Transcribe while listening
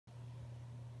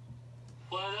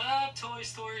up, Toy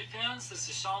Story fans? This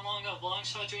is Sean Long of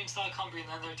LongShotDreams.com bringing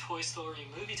another Toy Story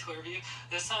movie toy review.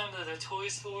 This time the Toy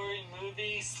Story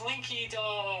movie Slinky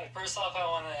Dog. First off, I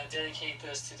want to dedicate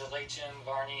this to the late Jim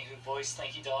Varney who voiced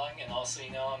Slinky Dog, and also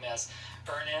you know him as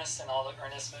Ernest in all the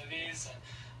Ernest movies. And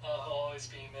he'll always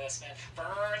be missed, man. Burn,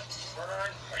 are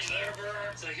you there,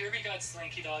 Burn? So here we got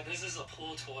Slinky Dog. This is a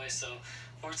pull toy, so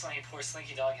fortunately poor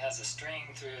Slinky Dog has a string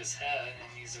through his head,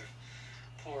 and these are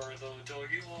poor little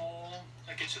doggy. Oh,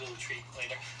 I'll get you a little treat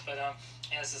later. But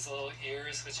he has his little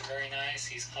ears, which are very nice.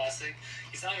 He's plastic.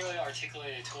 He's not really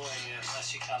articulated toy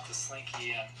unless you count the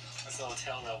Slinky and his little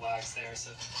tail that wags there.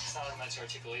 So it's not like much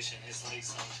articulation. His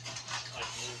legs don't like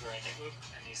move or anything. Oop,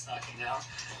 and he's knocking down.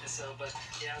 And so, but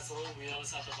he has little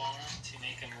wheels at the bottom to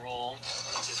make him roll,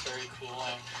 which is very cool.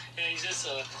 And yeah, he's just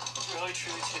really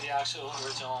true to the actual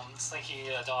original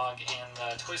Slinky Dog in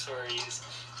Toy Story's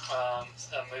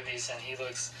movies, and he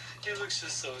looks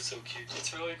just so cute.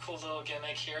 It's a really cool little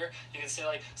gimmick here. You can say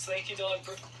like Slinky Dog,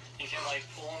 you can like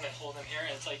pull him and hold him here,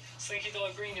 and it's like Slinky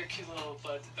Dog, bring your cute little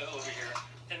butt over here.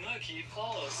 And look, he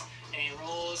follows and he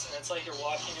rolls, and it's like you're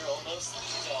walking your own little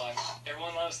Slinky Dog.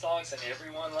 Everyone loves dogs, and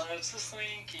everyone loves the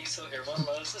Slinky, so everyone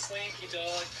loves the Slinky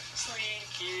Dog.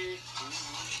 Slinky.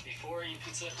 Before I eat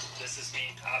pizza, this is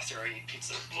me. After I eat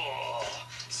pizza, oh,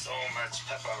 so much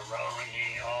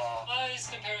pepperoni. Oh, nice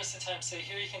comparison time. So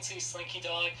here you can see Slinky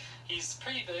Dog. He's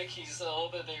pretty big. He's a little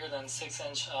bit bigger than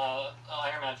 6-inch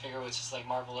Iron Man figure, which is like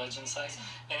Marvel Legends size.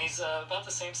 And he's about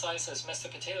the same size as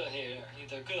Mr. Potato Head.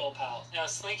 They're good old pals. Now,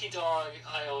 Slinky Dog,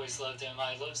 I always loved him.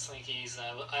 I love Slinkies.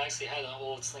 I actually had an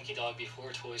old Slinky Dog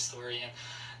before Toy Story, and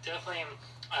definitely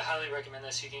I highly recommend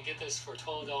this. You can get this for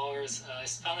 $12. I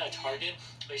found it at Target,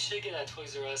 but you should get it at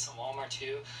Toys R Us and Walmart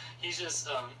too. He's just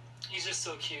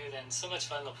so cute and so much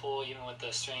fun to pull, even with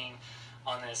the string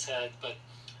on his head. But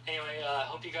anyway, I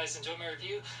hope you guys enjoyed my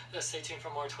review. Stay tuned for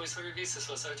more Toy Story reviews, as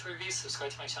well as other toy reviews. Subscribe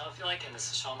to my channel if you like, and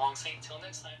this is Sean Long saying until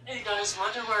next time. Hey guys,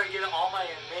 wonder where I get all my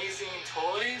amazing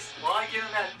toys? Well, I get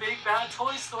them at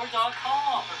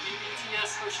BigBadToyStore.com, or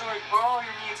BBTS for short. For all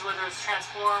your needs, whether it's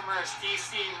Transformers,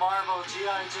 DC, Marvel,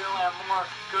 G.I. Joe, and more,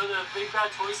 go to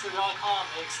BigBadToyStore.com.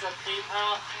 They accept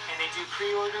PayPal, and they do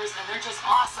pre-orders, and they're just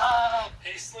awesome!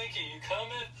 Hey Slinky, you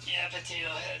coming? Yeah, Potato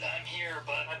Head, I'm here,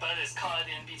 but my butt is caught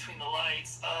in between the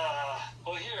lights.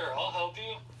 Well here, I'll help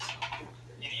you.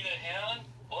 You need a hand?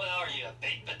 What are you, a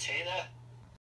baked potato?